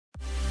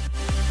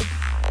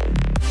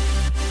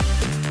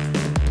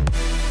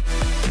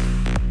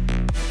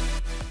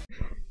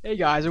Hey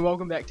guys, and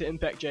welcome back to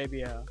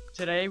ImpactJBR.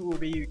 Today we'll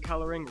be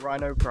colouring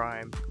Rhino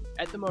Prime.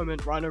 At the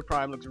moment, Rhino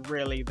Prime looks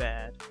really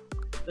bad.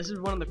 This is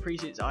one of the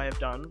presets I have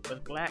done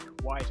with black,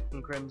 white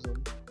and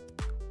crimson.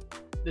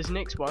 This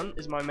next one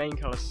is my main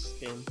colour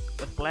scheme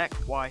with black,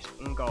 white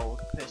and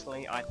gold.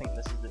 Personally, I think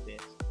this is the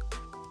best.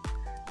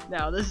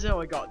 Now this is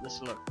how I got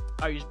this look.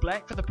 I used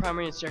black for the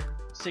primary and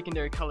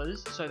secondary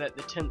colours so that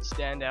the tints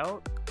stand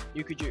out.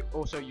 You could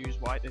also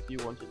use white if you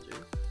wanted to.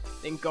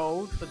 Then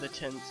gold for the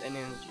tints and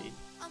energy.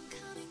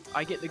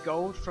 I get the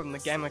gold from the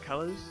gamma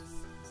colours,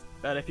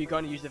 but if you're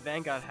going to use the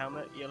Vanguard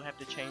helmet, you'll have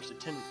to change the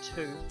tint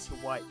 2 to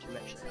white to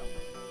match the helmet.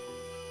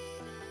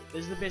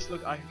 This is the best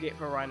look I could get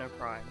for Rhino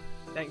Prime.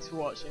 Thanks for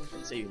watching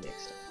and see you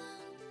next time.